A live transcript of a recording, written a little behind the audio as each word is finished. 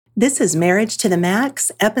This is Marriage to the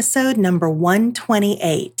Max, episode number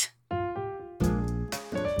 128.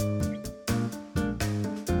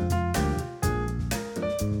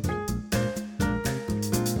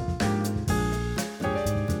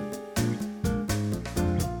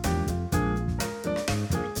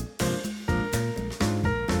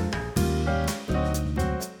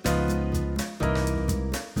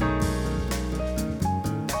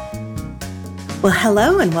 Well,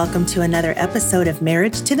 hello and welcome to another episode of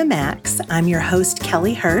Marriage to the Max. I'm your host,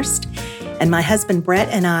 Kellie Hurst, and my husband, Brett,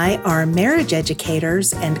 and I are marriage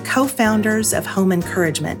educators and co-founders of Home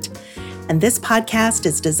Encouragement. And this podcast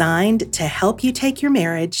is designed to help you take your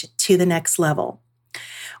marriage to the next level.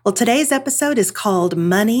 Well, today's episode is called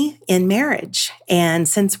Money in Marriage. And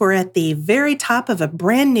since we're at the very top of a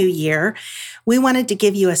brand new year, we wanted to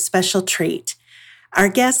give you a special treat. Our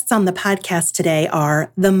guests on the podcast today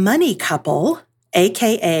are the money couple,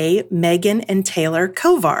 aka Megan and Taylor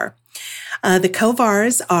Kovar. The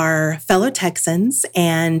Kovars are fellow Texans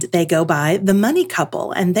and they go by the money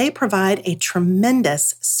couple, and they provide a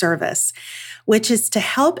tremendous service, which is to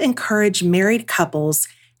help encourage married couples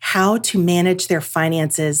how to manage their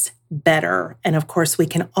finances better. And of course, we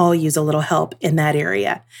can all use a little help in that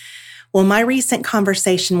area. Well, my recent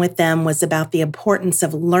conversation with them was about the importance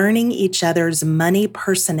of learning each other's money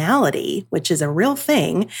personality, which is a real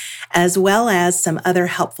thing, as well as some other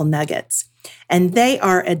helpful nuggets. And they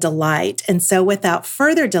are a delight. And so without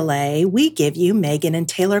further delay, we give you Megan and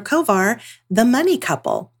Taylor Kovar, the money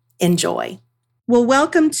couple. Enjoy. Well,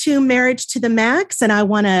 welcome to Marriage to the Max, and I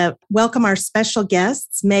want to welcome our special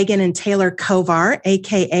guests, Megan and Taylor Kovar,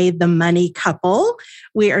 aka the money couple.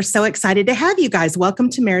 We are so excited to have you guys. Welcome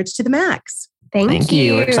to Marriage to the Max. Thank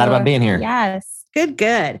you. We're excited about being here. Yes.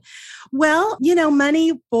 Good. Well,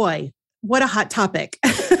 money, boy, what a hot topic.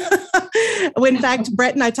 In fact,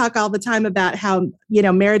 Brett and I talk all the time about how,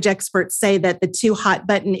 marriage experts say that the two hot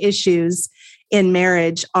button issues in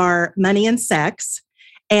marriage are money and sex.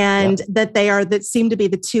 And that seem to be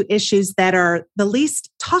the two issues that are the least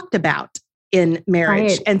talked about in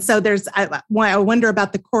marriage. Right. And so I wonder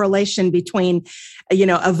about the correlation between,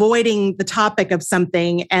 avoiding the topic of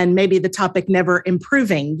something and maybe the topic never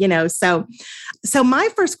improving, So my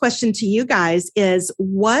first question to you guys is,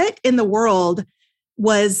 what in the world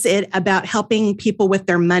was it about helping people with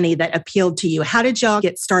their money that appealed to you? How did y'all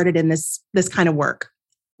get started in this kind of work?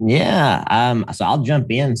 Yeah. So I'll jump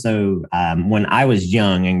in. So when I was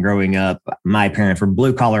young and growing up, my parents were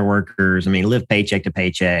blue collar workers. Lived paycheck to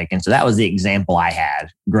paycheck. And so that was the example I had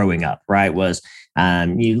growing up, right? Was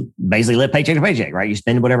you basically live paycheck to paycheck, right? You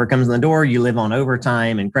spend whatever comes in the door. You live on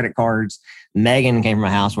overtime and credit cards. Megan came from a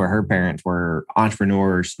house where her parents were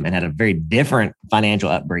entrepreneurs and had a very different financial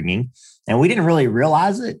upbringing. And we didn't really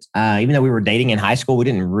realize it. Even though we were dating in high school, we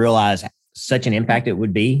didn't realize such an impact it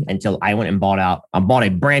would be until I went and bought a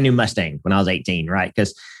brand new Mustang when I was 18, right?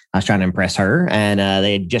 Because I was trying to impress her, and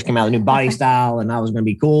they had just come out with a new body style, and I was going to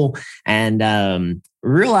be cool, and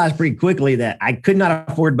realized pretty quickly that I could not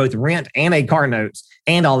afford both rent and a car note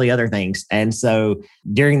and all the other things. And so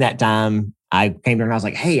during that time, I came to her and I was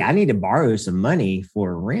like, hey, I need to borrow some money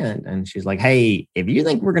for rent. And she's like, hey, if you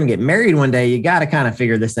think we're going to get married one day, you got to kind of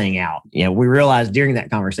figure this thing out. We realized during that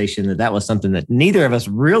conversation that was something that neither of us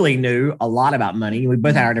really knew a lot about money. We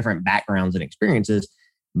both had our different backgrounds and experiences,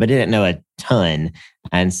 but didn't know a ton.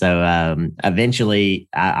 And so eventually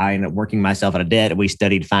I ended up working myself out of debt. We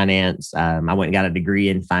studied finance. I went and got a degree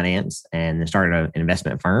in finance and started an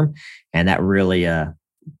investment firm. And that really,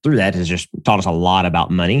 through that has just taught us a lot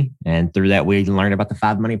about money. And through that, we learned about the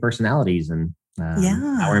 5 money personalities and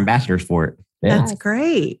how we're ambassadors for it. Yeah. That's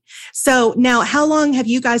great. So now, how long have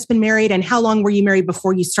you guys been married, and how long were you married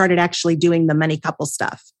before you started actually doing the money couple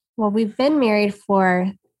stuff? Well, we've been married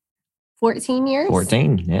for 14 years.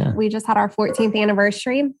 14, yeah. We just had our 14th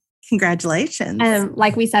anniversary. Congratulations.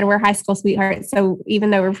 Like we said, we're high school sweethearts. So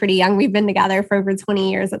even though we're pretty young, we've been together for over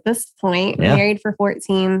 20 years at this point. Yeah. Married for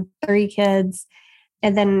 14, 3 kids.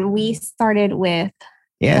 And then we started with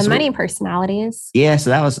the money personalities. Yeah, so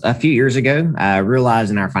that was a few years ago. I realized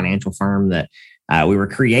in our financial firm that we were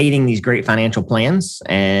creating these great financial plans.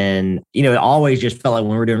 And, it always just felt like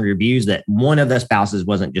when we were doing reviews that one of the spouses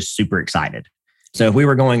wasn't just super excited. So if we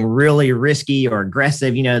were going really risky or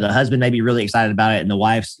aggressive, the husband may be really excited about it and the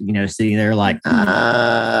wife's, sitting there like,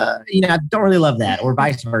 I don't really love that, or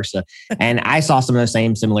vice versa. And I saw some of those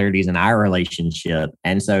same similarities in our relationship.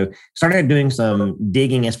 And so started doing some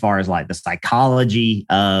digging as far as like the psychology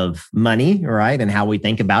of money, right? And how we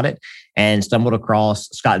think about it, and stumbled across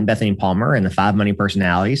Scott and Bethany Palmer and the 5 money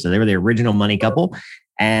personalities. So they were the original money couple.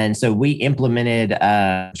 And so we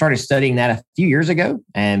started studying that a few years ago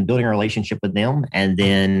and building a relationship with them, and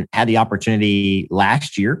then had the opportunity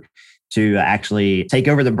last year to actually take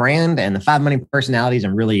over the brand and the 5 Money personalities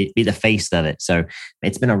and really be the face of it. So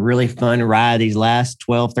it's been a really fun ride these last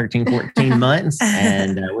 12, 13, 14 months.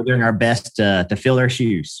 And we're doing our best to fill their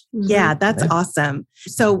shoes. Yeah, that's awesome.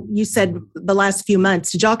 So you said the last few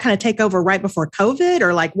months, did y'all kind of take over right before COVID,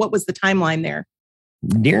 or like what was the timeline there?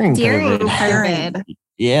 During COVID.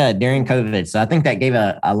 Yeah, during COVID. So I think that gave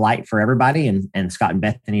a light for everybody. And Scott and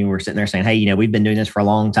Bethany were sitting there saying, hey, we've been doing this for a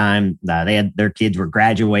long time. Their kids were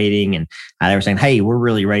graduating, and they were saying, hey, we're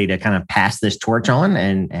really ready to kind of pass this torch on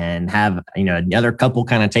and have, another couple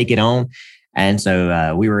kind of take it on. And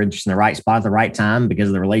so we were just in the right spot at the right time because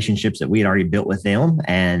of the relationships that we had already built with them.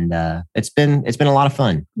 And it's been a lot of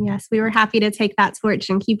fun. Yes, we were happy to take that torch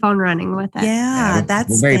and keep on running with it. Yeah, that's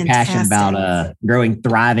we're very passionate about growing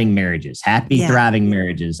thriving marriages, thriving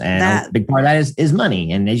marriages. And a big part of that is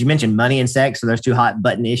money. And as you mentioned, money and sex are those two hot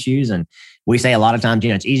button issues. And we say a lot of times,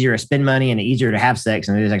 it's easier to spend money and easier to have sex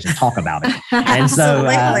than it is actually talk about it. And so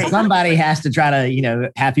somebody has to try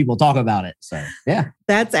to, have people talk about it. So, yeah.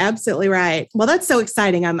 That's absolutely right. Well, that's so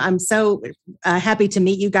exciting. I'm so happy to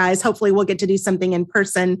meet you guys. Hopefully we'll get to do something in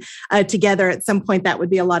person together at some point. That would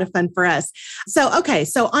be a lot of fun for us. So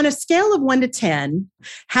on a scale of 1 to 10,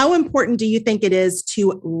 how important do you think it is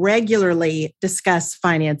to regularly discuss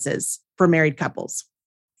finances for married couples?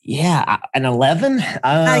 Yeah, an 11.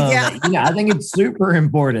 I think it's super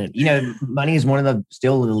important. Money is one of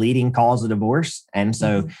still the leading cause of divorce. And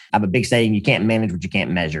so I have a big saying, you can't manage what you can't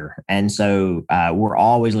measure. And so we're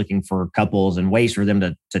always looking for couples and ways for them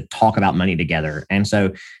to talk about money together. And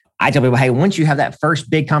so I tell people, hey, once you have that first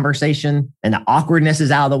big conversation and the awkwardness is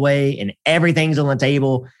out of the way and everything's on the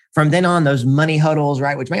table, from then on, those money huddles,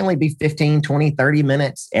 right, which may only be 15, 20, 30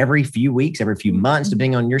 minutes every few weeks, every few months,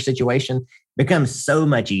 depending on your situation, becomes so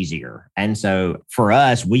much easier. And so for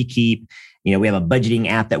us, we keep, we have a budgeting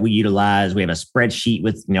app that we utilize. We have a spreadsheet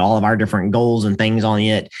with, all of our different goals and things on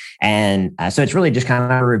it. And so it's really just kind of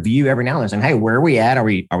a review every now and then saying, hey, where are we at? Are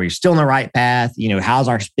we still on the right path? How's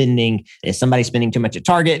our spending? Is somebody spending too much at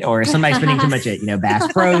Target, or is somebody spending too much at,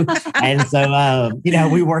 Bass Pro? And so,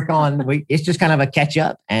 we work on, it's just kind of a catch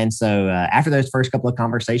up. And so after those first couple of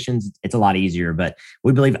conversations, it's a lot easier, but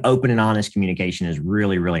we believe open and honest communication is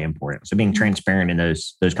really, really important. So being transparent in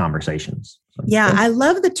those conversations. Yeah, I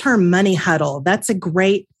love the term money huddle. That's a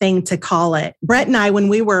great thing to call it. Brett and I, when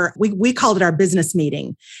we called it our business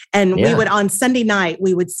meeting, and we would, on Sunday night,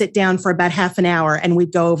 we would sit down for about half an hour and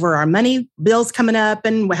we'd go over our money bills coming up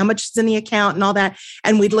and how much is in the account and all that.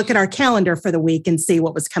 And we'd look at our calendar for the week and see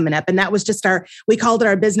what was coming up. And that was just we called it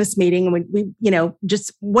our business meeting. And we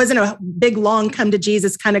just wasn't a big, long come to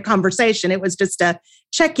Jesus kind of conversation. It was just a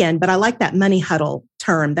check-in. But I like that money huddle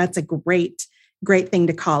term. That's a great thing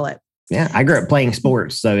to call it. Yeah, I grew up playing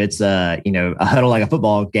sports, so it's a huddle like a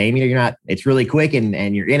football game. It's really quick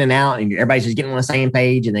and you're in and out, and everybody's just getting on the same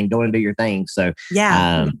page and then going to do your thing. So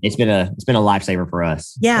it's been a lifesaver for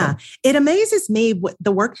us. Yeah, it amazes me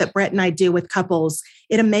the work that Brett and I do with couples.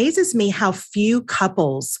 It amazes me how few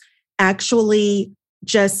couples actually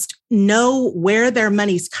just know where their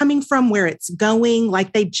money's coming from, where it's going. Like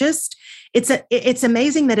it's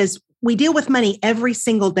amazing that as we deal with money every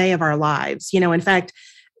single day of our lives. In fact,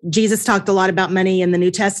 Jesus talked a lot about money in the New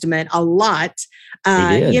Testament, a lot,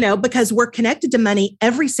 because we're connected to money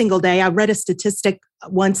every single day. I read a statistic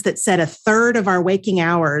once that said 1/3 of our waking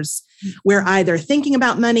hours, we're either thinking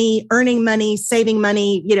about money, earning money, saving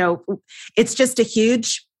money. It's just a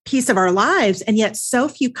huge piece of our lives. And yet so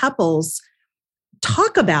few couples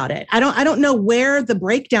talk about it. I don't know where the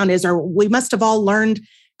breakdown is, or we must have all learned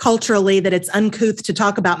culturally that it's uncouth to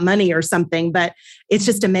talk about money or something, but it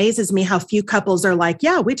just amazes me how few couples are like,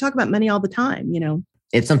 yeah, we talk about money all the time,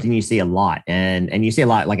 It's something you see a lot. And you see a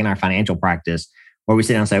lot like in our financial practice where we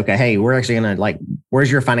sit down and say, okay, hey, we're actually going to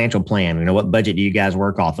where's your financial plan? What budget do you guys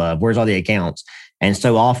work off of? Where's all the accounts? And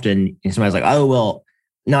so often somebody's like, oh, well,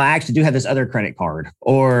 no, I actually do have this other credit card.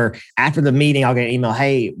 Or after the meeting, I'll get an email,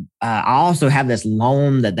 hey, I also have this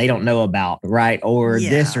loan that they don't know about, right? Or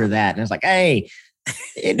this or that. And it's like, hey,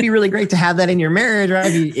 it'd be really great to have that in your marriage,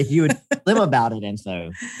 right? If you would live about it. And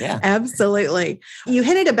so, yeah. Absolutely. You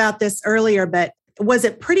hinted about this earlier, but was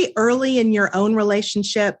it pretty early in your own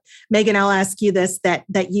relationship, Megan, I'll ask you this, that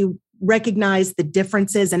you recognized the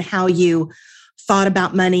differences in how you thought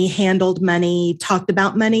about money, handled money, talked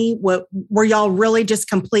about money? Were y'all really just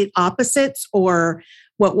complete opposites, or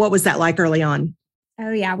what was that like early on?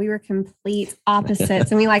 Oh, yeah, we were complete opposites.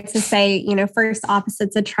 And we like to say, first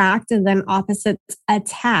opposites attract and then opposites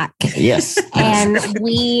attack. Yes. And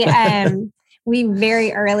we we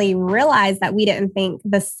very early realized that we didn't think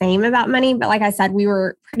the same about money. But like I said, we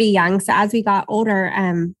were pretty young. So as we got older,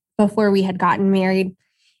 before we had gotten married,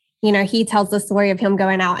 he tells the story of him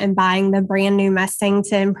going out and buying the brand new Mustang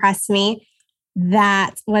to impress me.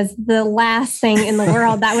 That was the last thing in the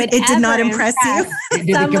world that would it did not impress you. It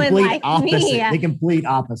did the complete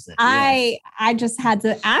opposite. I just had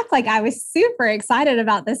to act like I was super excited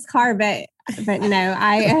about this car, but no,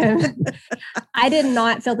 I did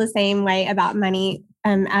not feel the same way about money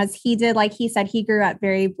as he did. Like he said, he grew up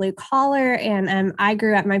very blue collar, and I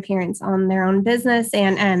grew up my parents on their own business,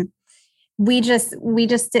 and we just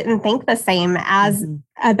didn't think the same as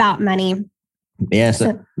about money. Yeah,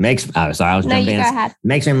 so Meg's family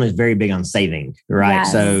was very big on saving, right?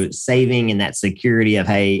 Yes. So saving and that security of,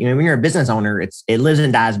 hey, when you're a business owner, it lives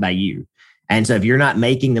and dies by you. And so if you're not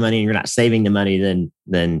making the money and you're not saving the money, then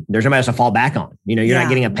there's nobody else to fall back on. You're not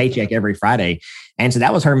getting a paycheck every Friday. And so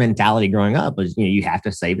that was her mentality growing up was, you have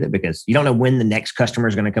to save it because you don't know when the next customer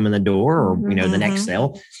is going to come in the door or, the next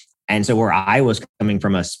sale. And so where I was coming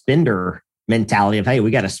from a spender mentality of, hey,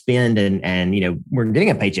 we got to spend and we're getting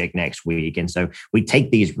a paycheck next week. And so we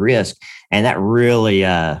take these risks, and that really,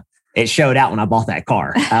 it showed out when I bought that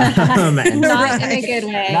car. Not in a good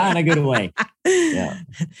way. Not in a good way. Yeah.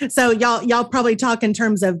 So y'all probably talk in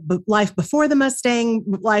terms of life before the Mustang,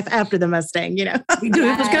 life after the Mustang, We do.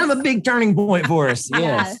 Yes. It was kind of a big turning point for us.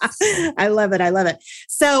 Yes. I love it.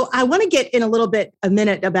 So I want to get in a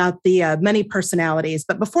minute about the money personalities.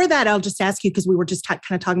 But before that, I'll just ask you, because we were just kind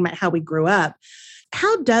of talking about how we grew up.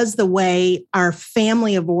 How does the way our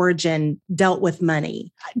family of origin dealt with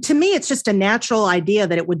money? To me, it's just a natural idea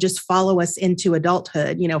that it would just follow us into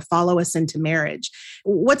adulthood, follow us into marriage.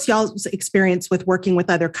 What's y'all's experience with working with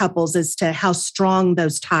other couples as to how strong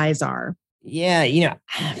those ties are? Yeah,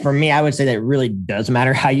 for me, I would say that it really does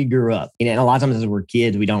matter how you grew up. And a lot of times as we're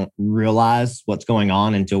kids, we don't realize what's going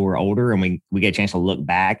on until we're older and we get a chance to look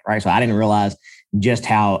back, right? So I didn't realize just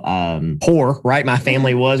how poor, right, my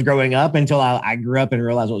family was growing up until I grew up and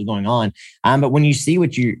realized what was going on. But when you see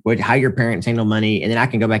how your parents handle money, and then I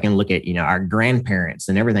can go back and look at, our grandparents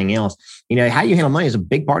and everything else, how you handle money is a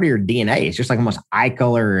big part of your DNA. It's just like almost eye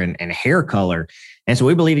color and hair color. And so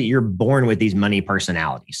we believe that you're born with these money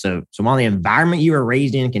personalities. So while the environment you were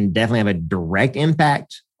raised in can definitely have a direct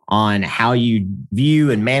impact on how you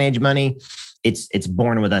view and manage money, it's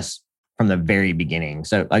born with us from the very beginning.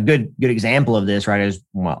 So a good example of this, right, is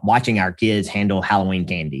watching our kids handle Halloween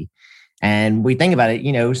candy. And we think about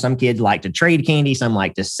it, some kids like to trade candy, some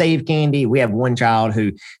like to save candy. We have one child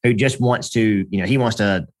who just wants to, he wants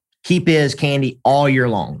to keep his candy all year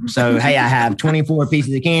long. So, hey, I have 24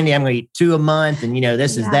 pieces of candy. I'm going to eat 2 a month. And,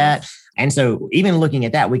 this is that. And so even looking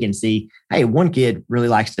at that, we can see, hey, one kid really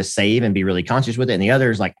likes to save and be really conscious with it. And the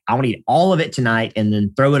other is like, I want to eat all of it tonight and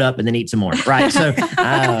then throw it up and then eat some more. Right. So,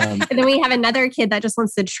 and then we have another kid that just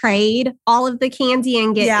wants to trade all of the candy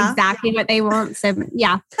and get exactly what they want. So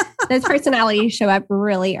those personalities show up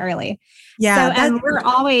really early. Yeah. So we're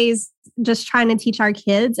always just trying to teach our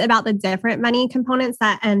kids about the different money components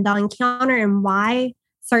that they'll encounter and why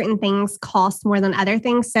certain things cost more than other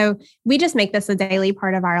things. So we just make this a daily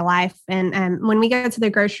part of our life. And when we go to the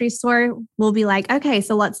grocery store, we'll be like, okay,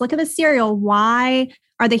 so let's look at the cereal. Why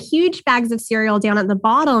are the huge bags of cereal down at the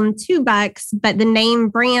bottom $2, but the name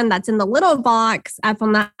brand that's in the little box up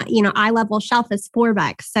on the eye level shelf is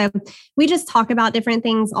 $4? So we just talk about different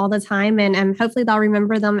things all the time, and hopefully they'll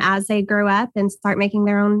remember them as they grow up and start making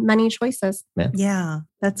their own money choices. Yeah,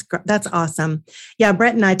 that's awesome. Yeah,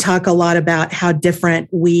 Brett and I talk a lot about how different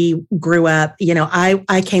we grew up.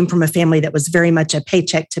 I came from a family that was very much a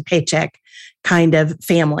paycheck to paycheck kind of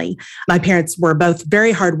family. My parents were both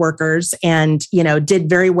very hard workers and, did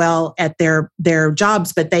very well at their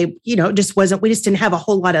jobs, but they, we just didn't have a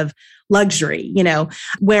whole lot of luxury,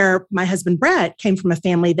 where my husband, Brett, came from a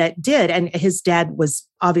family that did. And his dad was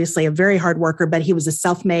obviously a very hard worker, but he was a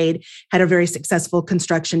self-made, had a very successful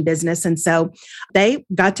construction business. And so they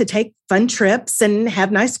got to take fun trips and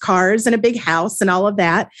have nice cars and a big house and all of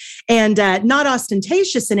that. And not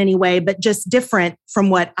ostentatious in any way, but just different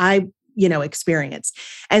from what I experienced.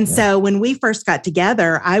 And so when we first got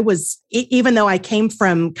together, I was, even though I came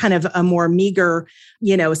from kind of a more meager,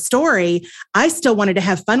 story, I still wanted to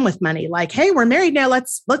have fun with money. Like, hey, we're married now.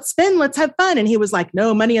 Let's spend, let's have fun. And he was like,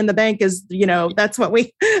 no, money in the bank is, that's what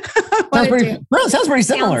we sounds pretty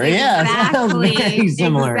similar. Sounds very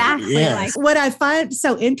similar. Exactly. Yes. What I find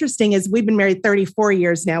so interesting is we've been married 34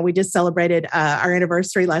 years now. We just celebrated our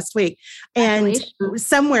anniversary last week. And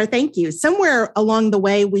somewhere along the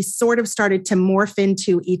way, we sort of started to morph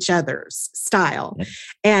into each other's style.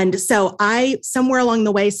 And so I, somewhere along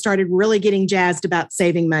the way, started really getting jazzed about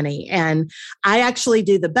saving money. And I actually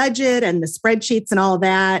do the budget and the spreadsheets and all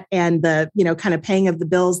that, and the, kind of paying of the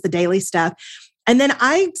bills, the daily stuff. And then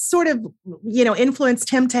I sort of, influenced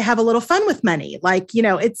him to have a little fun with money. Like,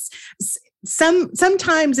 it's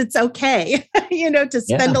sometimes it's okay, to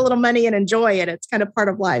spend a little money and enjoy it. It's kind of part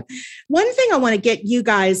of life. One thing I want to get you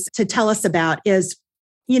guys to tell us about is,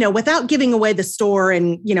 without giving away the store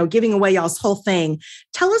and, giving away y'all's whole thing,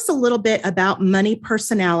 tell us a little bit about money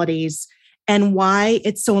personalities and why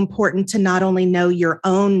it's so important to not only know your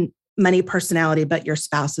own money personality, but your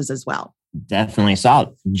spouse's as well. Definitely. So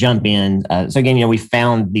I'll jump in. So again, we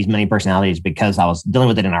found these money personalities because I was dealing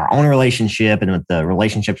with it in our own relationship and with the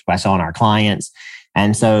relationships I saw in our clients.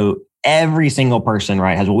 And so every single person,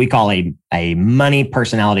 right, has what we call a money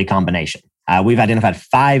personality combination. We've identified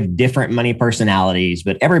 5 different money personalities,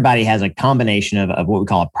 but everybody has a combination of what we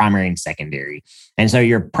call a primary and secondary. And so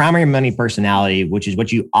your primary money personality, which is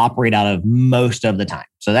what you operate out of most of the time.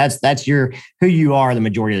 So that's who you are the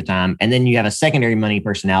majority of the time. And then you have a secondary money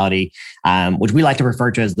personality, which we like to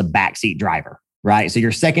refer to as the backseat driver, right? So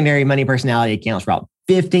your secondary money personality accounts for about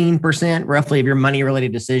 15% roughly of your money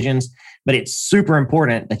related decisions. But it's super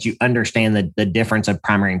important that you understand the difference of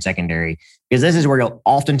primary and secondary, because this is where you'll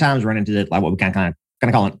oftentimes run into like what we kind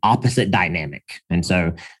of call an opposite dynamic. And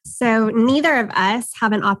so neither of us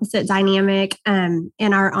have an opposite dynamic in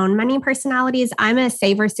our own money personalities. I'm a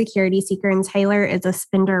saver, security seeker, and Taylor is a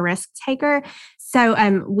spender, risk taker.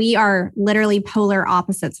 So we are literally polar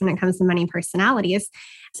opposites when it comes to money personalities.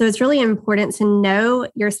 So it's really important to know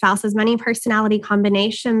your spouse's money personality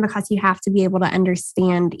combination, because you have to be able to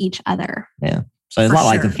understand each other. Yeah. So it's a lot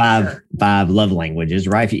like the five love languages,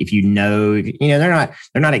 right? If you know, they're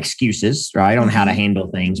not excuses, right, on how to handle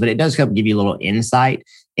things, but it does help give you a little insight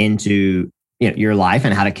into your life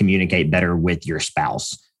and how to communicate better with your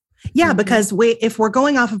spouse. Yeah, because if we're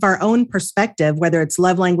going off of our own perspective, whether it's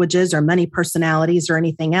love languages or money personalities or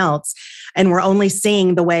anything else, and we're only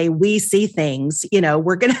seeing the way we see things,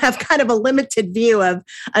 we're going to have kind of a limited view of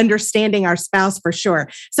understanding our spouse for sure.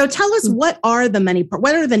 So tell us, what are the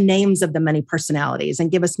names of the money personalities,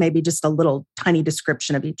 and give us maybe just a little tiny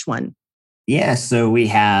description of each one. Yeah, so we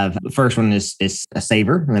have, the first one is a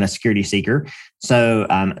saver and then a security seeker. So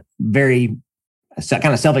very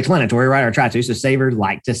kind of self-explanatory, right? Or try to. So savers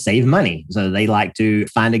like to save money. So they like to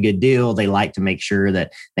find a good deal. They like to make sure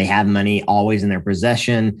that they have money always in their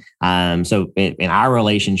possession. So in our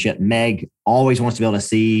relationship, Meg always wants to be able to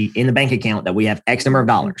see in the bank account that we have X number of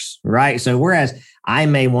dollars, right? So whereas I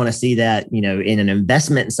may want to see that, in an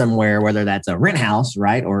investment somewhere, whether that's a rent house,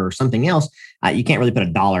 right, or something else, you can't really put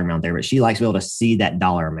a dollar amount there, but she likes to be able to see that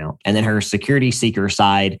dollar amount. And then her security seeker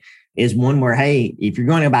side is one where, hey, if you're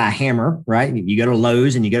going to buy a hammer, right, you go to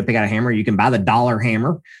Lowe's and you go to pick out a hammer, you can buy the $1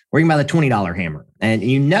 hammer or you can buy the $20 hammer. And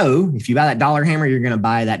if you buy that $1 hammer, you're going to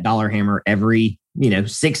buy that $1 hammer every,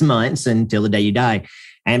 6 months until the day you die.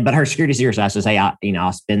 But her security seeker side says, hey,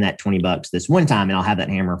 I'll spend that $20 this one time and I'll have that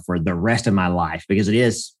hammer for the rest of my life, because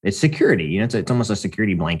it's security. It's almost a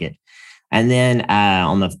security blanket. And then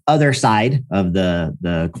on the other side of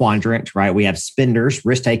the quadrant, right, we have spenders,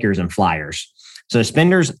 risk takers, and flyers. So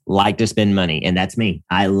spenders like to spend money, and that's me.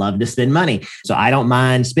 I love to spend money. So I don't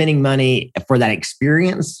mind spending money for that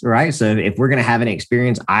experience, right? So if we're going to have an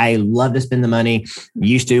experience, I love to spend the money.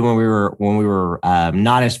 Used to when we were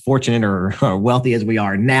not as fortunate or wealthy as we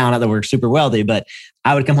are now, not that we're super wealthy, but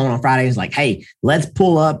I would come home on Fridays like, hey, let's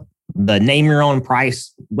pull up the name your own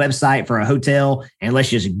price website for a hotel and let's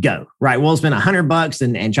just go, right? We'll spend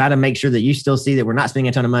 $100 and try to make sure that you still see that we're not spending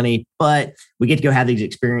a ton of money, but we get to go have these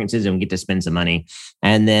experiences and we get to spend some money.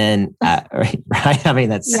 And then, right? I mean,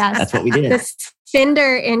 that's what we did. The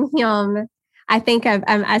spender in him, I think of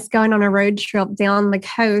us going on a road trip down the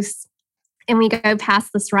coast, and we go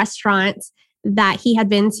past this restaurant that he had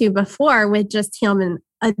been to before with just him and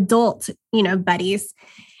adult, buddies.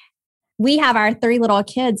 We have our 3 little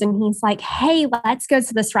kids, and he's like, hey, let's go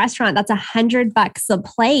to this restaurant. That's $100 a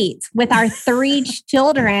plate with our 3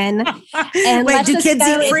 children. And wait, do kids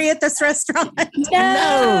eat free at this restaurant?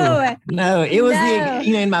 No. It was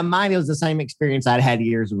in my mind, it was the same experience I'd had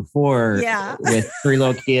years before with 3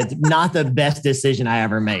 little kids. Not the best decision I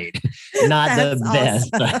ever made. Not the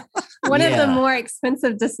best. Awesome. One of the more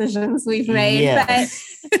expensive decisions we've made,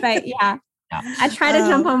 but yeah. I try to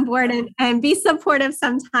jump on board and be supportive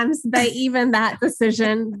sometimes, but even that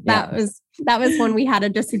decision, that was That was one we had a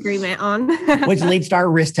disagreement on. Which leads to our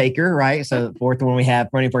risk taker, right? So the fourth one we have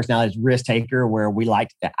running personality is risk taker, where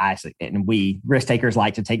risk takers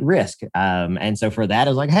like to take risk. And so for that, I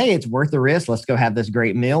was like, hey, it's worth the risk. Let's go have this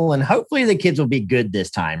great meal. And hopefully the kids will be good this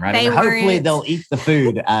time, right? Hopefully they'll eat the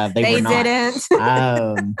food. They didn't.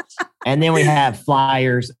 And then we have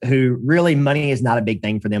flyers who really money is not a big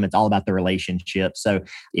thing for them. It's all about the relationship. So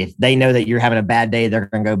if they know that you're having a bad day, they're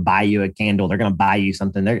going to go buy you a candle. They're going to buy you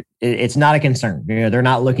something. It's not a concern. They're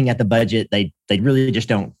not looking at the budget. They really just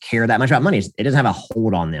don't care that much about money. It doesn't have a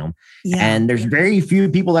hold on them. Yeah. And there's very few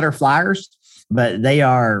people that are flyers, but they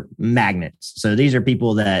are magnets. So these are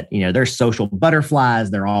people that, they're social butterflies.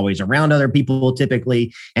 They're always around other people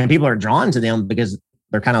typically, and people are drawn to them because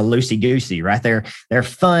they're kind of loosey-goosey, right? They're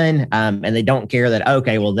fun, and they don't care that,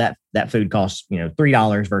 okay, well, that food costs,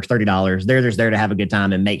 $3 versus $30. They're just there to have a good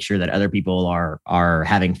time and make sure that other people are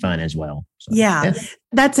having fun as well. So, yeah,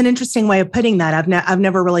 that's an interesting way of putting that. I've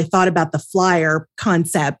never really thought about the flyer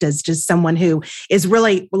concept as just someone who is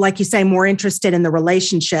really, like you say, more interested in the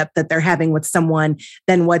relationship that they're having with someone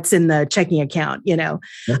than what's in the checking account, Yeah.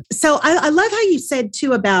 So I love how you said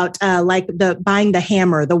too about like the buying the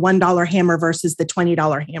hammer, the $1 hammer versus the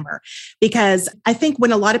 $20 hammer, because I think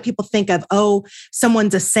when a lot of people think of,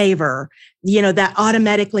 someone's a saver, that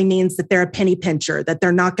automatically means that they're a penny pincher, that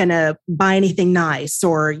they're not going to buy anything nice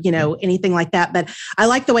or, anything like that. But I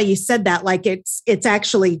like the way you said that, like it's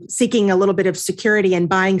actually seeking a little bit of security and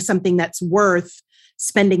buying something that's worth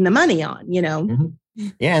spending the money on, Mm-hmm.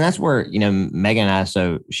 Yeah. And that's where, Megan and I,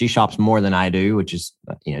 so she shops more than I do, which is,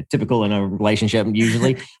 typical in a relationship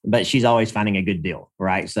usually, but she's always finding a good deal.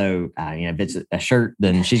 Right. So, if it's a shirt,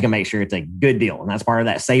 then she's going to make sure it's a good deal. And that's part of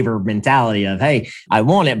that saver mentality of, hey, I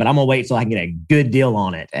want it, but I'm going to wait till I can get a good deal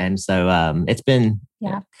on it. And so it's been,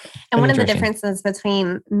 yeah. And one of the differences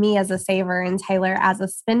between me as a saver and Taylor as a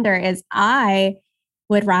spender is I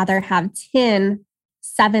would rather have 10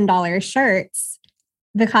 $7 shirts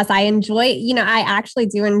because I enjoy, I actually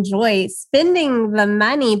do enjoy spending the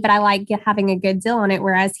money, but I like having a good deal on it.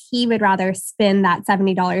 Whereas he would rather spend that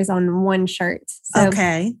 $70 on one shirt. So,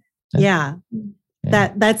 okay. Yeah.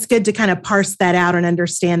 That's good to kind of parse that out and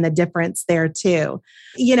understand the difference there too.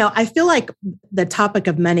 I feel like the topic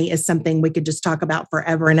of money is something we could just talk about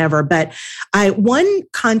forever and ever. But one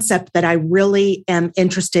concept that I really am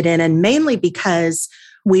interested in, and mainly because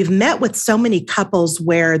we've met with so many couples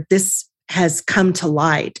where this has come to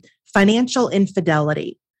light, financial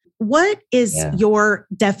infidelity. What is your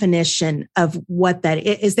definition of what that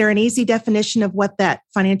is? Is there an easy definition of what that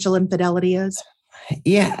financial infidelity is?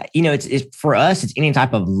 Yeah. It's for us, it's any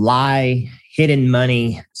type of lie, hidden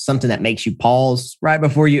money, something that makes you pause right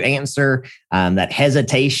before you answer, that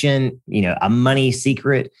hesitation, a money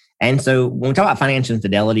secret. And so when we talk about financial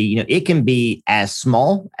infidelity, it can be as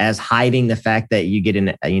small as hiding the fact that you get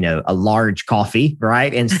in, a large coffee,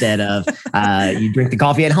 right? Instead of you drink the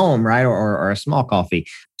coffee at home, right? Or a small coffee,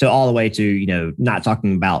 to all the way to, not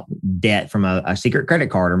talking about debt from a secret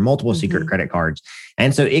credit card or multiple secret credit cards.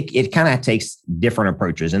 And so it kind of takes different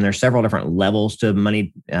approaches. And there's several different levels to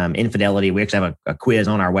money infidelity. We actually have a quiz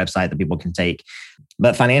on our website that people can take.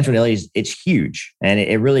 But financial infidelity, it's huge. And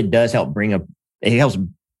it really does help it helps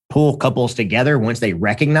pull couples together once they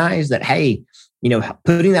recognize that, hey,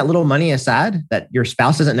 putting that little money aside that your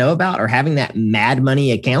spouse doesn't know about or having that mad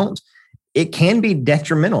money account, it can be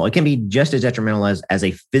detrimental. It can be just as detrimental as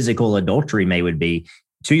a physical adultery would be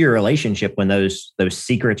to your relationship when those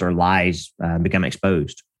secrets or lies become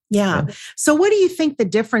exposed. Yeah. So what do you think the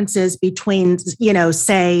difference is between,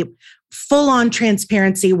 say, full-on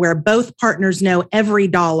transparency where both partners know every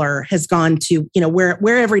dollar has gone to,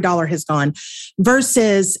 where every dollar has gone,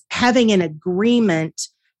 versus having an agreement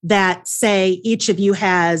that, say, each of you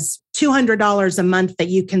has $200 a month that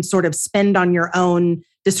you can sort of spend on your own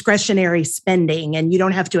discretionary spending, and you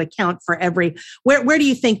don't have to account for where do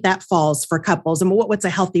you think that falls for couples, and what's a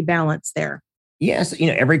healthy balance there? Yes,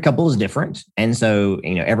 every couple is different. And so,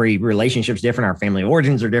 every relationship's different. Our family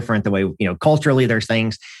origins are different. The way, culturally there's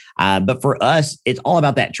things. But for us, it's all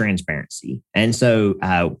about that transparency. And so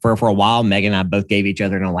for a while, Megan and I both gave each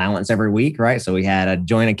other an allowance every week, right? So we had a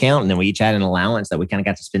joint account, and then we each had an allowance that we kind of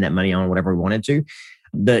got to spend that money on whatever we wanted to.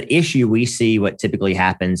 The issue we see, what typically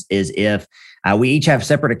happens is if we each have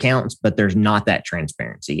separate accounts, but there's not that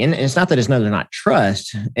transparency. And it's not that there's not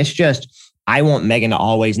trust. It's just, I want Megan to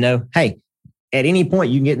always know, hey, at any point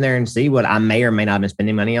you can get in there and see what I may or may not have been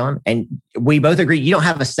spending money on. And we both agree you don't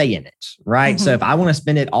have a say in it, right? Mm-hmm. So if I want to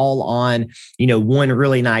spend it all on, one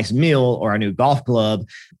really nice meal or a new golf club,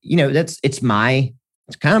 it's kind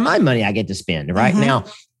of my money I get to spend right now.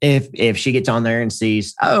 if she gets on there and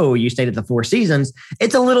sees, oh, you stayed at the Four Seasons,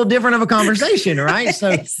 it's a little different of a conversation, right? So,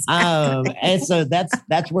 exactly. And so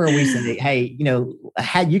that's where we say, hey,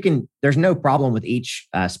 there's no problem with each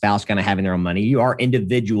spouse kind of having their own money. You are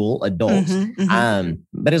individual adults,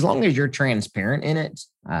 but as long as you're transparent in it,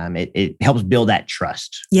 it helps build that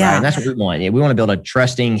trust. Yeah. Right? And that's what we want. We want to build a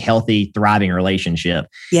trusting, healthy, thriving relationship.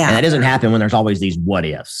 Yeah. And that doesn't happen when there's always these what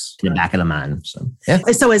ifs in the back of the mind. So, yeah.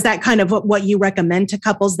 So is that kind of what you recommend to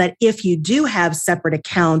couples, that if you do have separate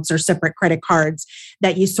accounts or separate credit cards,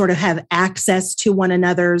 that you sort of have access to one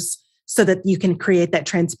another's so that you can create that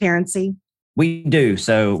transparency? We do.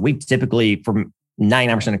 So we typically, for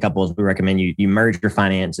 99% of couples, we recommend you merge your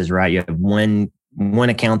finances, right? You have one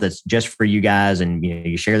account that's just for you guys, and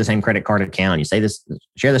you share the same credit card account. You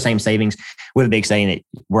share the same savings, with a big saying that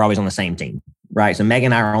we're always on the same team, right? So Megan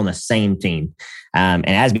and I are on the same team, and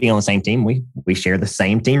as being on the same team, we share the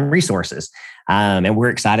same team resources, and we're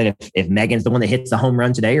excited if Megan's the one that hits the home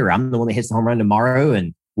run today, or I'm the one that hits the home run tomorrow,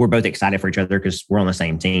 and we're both excited for each other because we're on the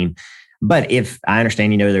same team. But if I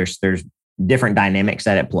understand, there's different dynamics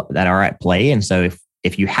that are at play, and so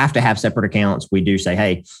if you have to have separate accounts, we do say,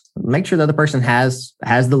 hey, make sure the other person has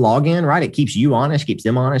the login, right? It keeps you honest, keeps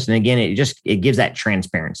them honest. And again, it gives that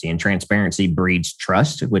transparency, and transparency breeds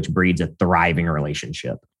trust, which breeds a thriving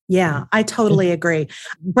relationship. Yeah, I totally agree.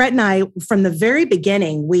 Brett and I, from the very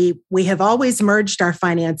beginning, we have always merged our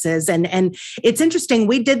finances. And it's interesting.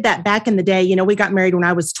 We did that back in the day. We got married when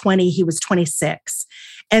I was 20, he was 26.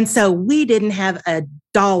 And so we didn't have a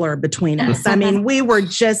dollar between us. I mean, we were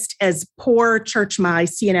just as poor church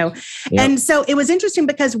mice, Yep. And so it was interesting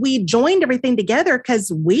because we joined everything together because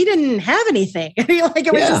we didn't have anything.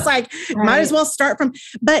 It was just like, might as well start from.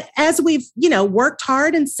 But as we've, worked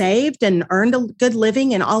hard and saved and earned a good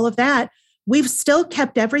living and all of that, we've still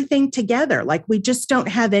kept everything together. Like, we just don't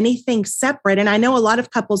have anything separate. And I know a lot of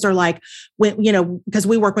couples are like, because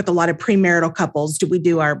we work with a lot of premarital couples, we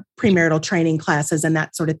do our premarital training classes and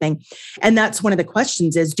that sort of thing. And that's one of the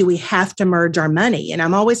questions is, do we have to merge our money? And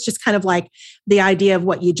I'm always just kind of like the idea of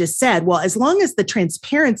what you just said. Well, as long as the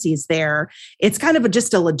transparency is there, it's kind of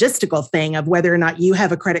just a logistical thing of whether or not you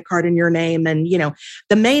have a credit card in your name. And,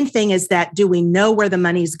 the main thing is that, do we know where the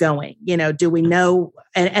money's going? Do we know,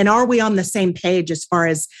 and are we on the same page as far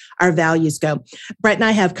as our values go? Brett and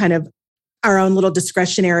I have kind of our own little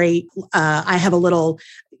discretionary. I have a little,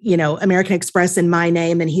 American Express in my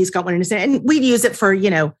name, and he's got one in his name. And we use it for,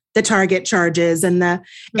 the Target charges and the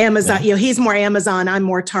Amazon. He's more Amazon, I'm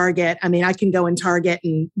more Target. I mean, I can go in Target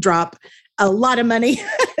and drop a lot of money,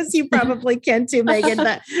 as you probably can too, Megan,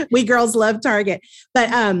 but we girls love Target. But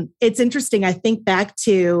it's interesting. I think back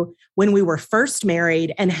to when we were first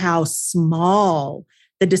married and how small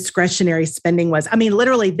the discretionary spending was. I mean,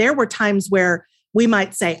 literally, there were times where we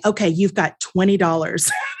might say, okay, you've got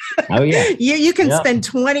 $20. Oh, yeah. you can spend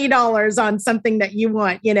 $20 on something that you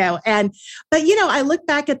want, but I look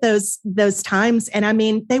back at those times, and I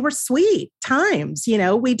mean, they were sweet times.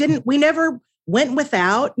 We never went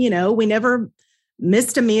without, we never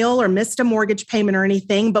missed a meal or missed a mortgage payment or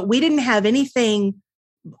anything, but we didn't have anything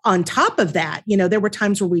on top of that. There were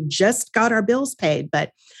times where we just got our bills paid,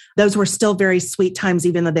 but those were still very sweet times,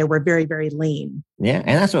 even though they were very, very lean. Yeah.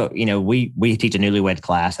 And that's what, we teach a newlywed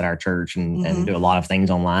class at our church and do a lot of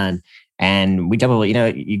things online. And we tell people,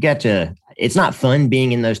 you get to, it's not fun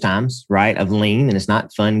being in those times, right, of lean, and it's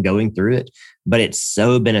not fun going through it, but it's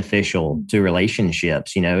so beneficial to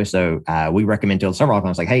relationships, So we recommend to several of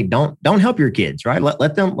them, like, hey, don't help your kids, right?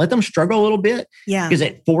 Let them struggle a little bit, because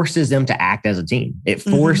it forces them to act as a team. It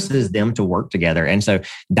forces them to work together, and so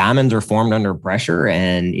diamonds are formed under pressure.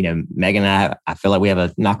 And Megan and I feel like we have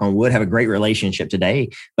a, knock on wood, have a great relationship today.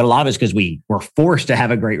 But a lot of it's because we were forced to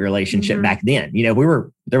have a great relationship back then.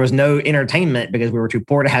 There was no entertainment because we were too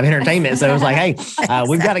poor to have entertainment. So it was like, hey,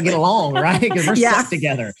 we've got to get along, right? Because we're stuck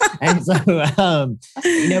together. And so,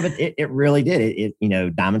 but it really did.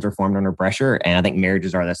 Diamonds are formed under pressure. And I think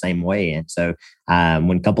marriages are the same way. And so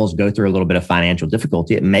when couples go through a little bit of financial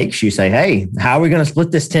difficulty, it makes you say, hey, how are we going to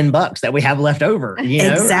split this $10 that we have left over?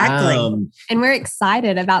 Exactly. And we're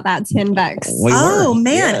excited about that $10.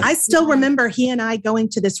 Man. Yes. I still remember he and I going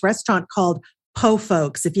to this restaurant called Po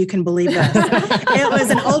Folks, if you can believe that. It was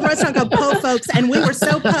an old restaurant called Po Folks, and we were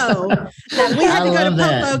so po that we had to go to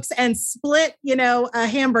Po Folks and split, a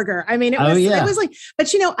hamburger. I mean, it was like, but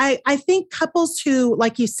I think couples who,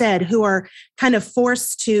 like you said, who are kind of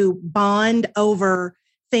forced to bond over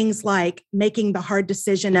things like making the hard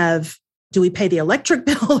decision of do we pay the electric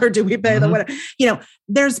bill or do we pay the whatever?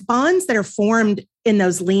 There's bonds that are formed in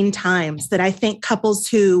those lean times that I think couples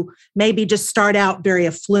who maybe just start out very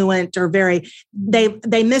affluent or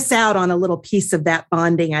they miss out on a little piece of that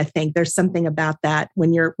bonding. I think there's something about that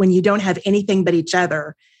when you don't have anything but each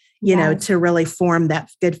other, to really form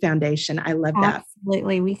that good foundation. I love that.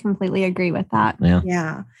 Absolutely. We completely agree with that.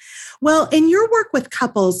 Yeah. Well, in your work with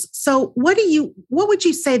couples, so what would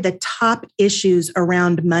you say the top issues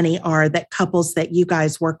around money are that couples that you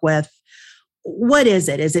guys work with? What is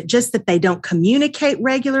it? Is it just that they don't communicate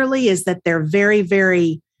regularly? Is that they're very,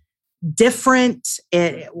 very different?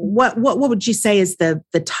 What would you say is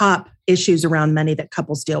the top issues around money that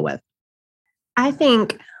couples deal with? I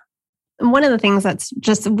think one of the things that's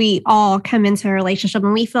just, we all come into a relationship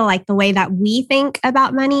and we feel like the way that we think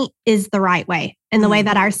about money is the right way. And the way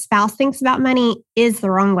that our spouse thinks about money is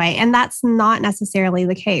the wrong way. And that's not necessarily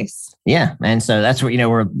the case. Yeah. And so that's what,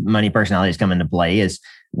 where money personalities come into play is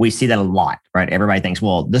we see that a lot, right? Everybody thinks,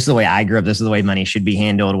 well, this is the way I grew up. This is the way money should be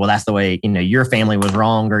handled. Well, that's the way, your family was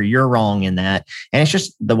wrong or you're wrong in that. And it's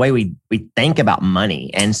just the way we think about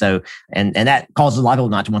money. And so, and that causes a lot of people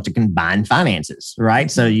not to want to combine finances, right?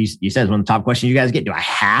 So you said one of the top questions you guys get, do I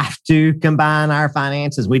have to combine our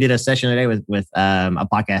finances? We did a session today with a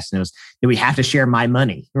podcast and it was, do we have to share my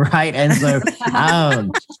money? Right. And so,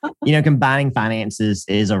 combining finances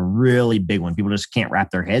is a really big one. People just can't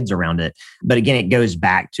wrap their heads around it. But again, it goes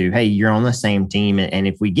back to, hey, you're on the same team. And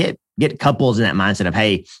if we get couples in that mindset of,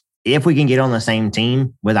 hey, if we can get on the same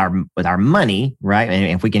team with our money, right? And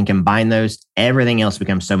if we can combine those, everything else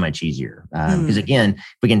becomes so much easier. Because again,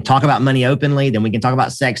 if we can talk about money openly, then we can talk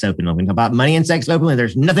about sex openly. We can talk about money and sex openly.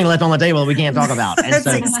 There's nothing left on the table that we can't talk about. And That's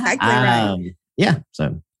exactly right. Yeah.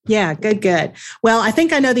 So. Yeah, good. Well, I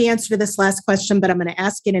think I know the answer to this last question, but I'm going to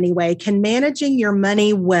ask it anyway. Can managing your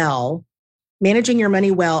money well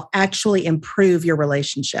actually improve your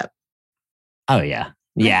relationship? Oh, yeah.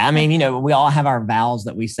 Yeah. I mean, we all have our vows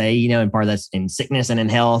that we say, and part of that's in sickness and in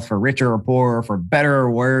health, for richer or poorer, for better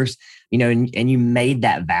or worse, and you made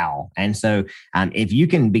that vow. And so if you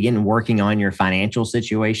can begin working on your financial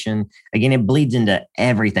situation, again, it bleeds into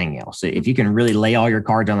everything else. If you can really lay all your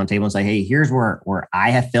cards on the table and say, hey, here's where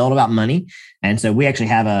I have felt about money. And so we actually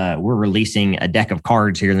we're releasing a deck of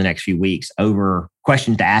cards here in the next few weeks over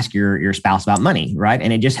questions to ask your spouse about money, right?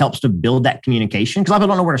 And it just helps to build that communication because a lot of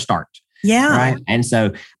people don't know where to start. Yeah. Right. And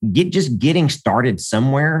so getting started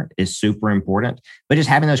somewhere is super important, but just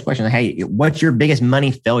having those questions, like, hey, what's your biggest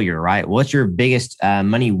money failure? Right. What's your biggest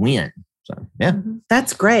money win? So, yeah.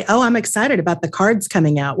 That's great. Oh, I'm excited about the cards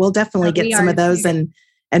coming out. We'll definitely get some of those and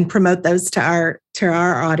promote those to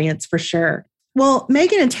our audience for sure. Well,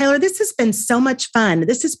 Megan and Taylor, this has been so much fun.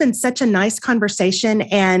 This has been such a nice conversation.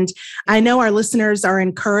 And I know our listeners are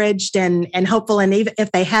encouraged and hopeful. And even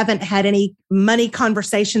if they haven't had any money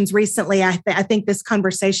conversations recently, I think this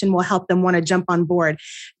conversation will help them want to jump on board.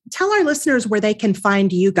 Tell our listeners where they can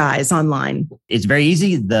find you guys online. It's very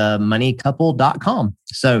easy, themoneycouple.com.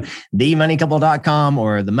 So themoneycouple.com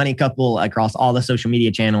or the Money Couple across all the social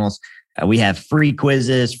media channels. We have free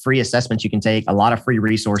quizzes, free assessments you can take, a lot of free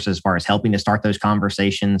resources as far as helping to start those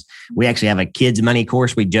conversations. We actually have a kids money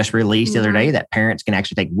course we just released the other day that parents can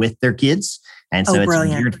actually take with their kids. And so it's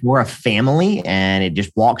geared for a family and it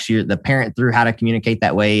just walks the parent through how to communicate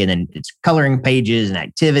that way. And then it's coloring pages and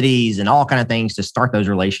activities and all kind of things to start those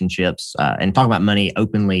relationships and talk about money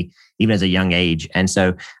openly, even as a young age. And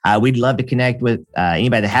so we'd love to connect with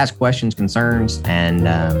anybody that has questions, concerns,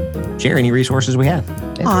 and share any resources we have.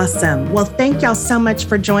 Yeah. Awesome. Well, thank y'all so much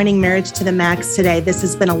for joining Marriage to the Max today. This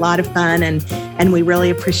has been a lot of fun and we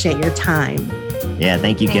really appreciate your time. Yeah.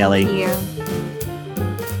 Thank you, Kellie. Thank you.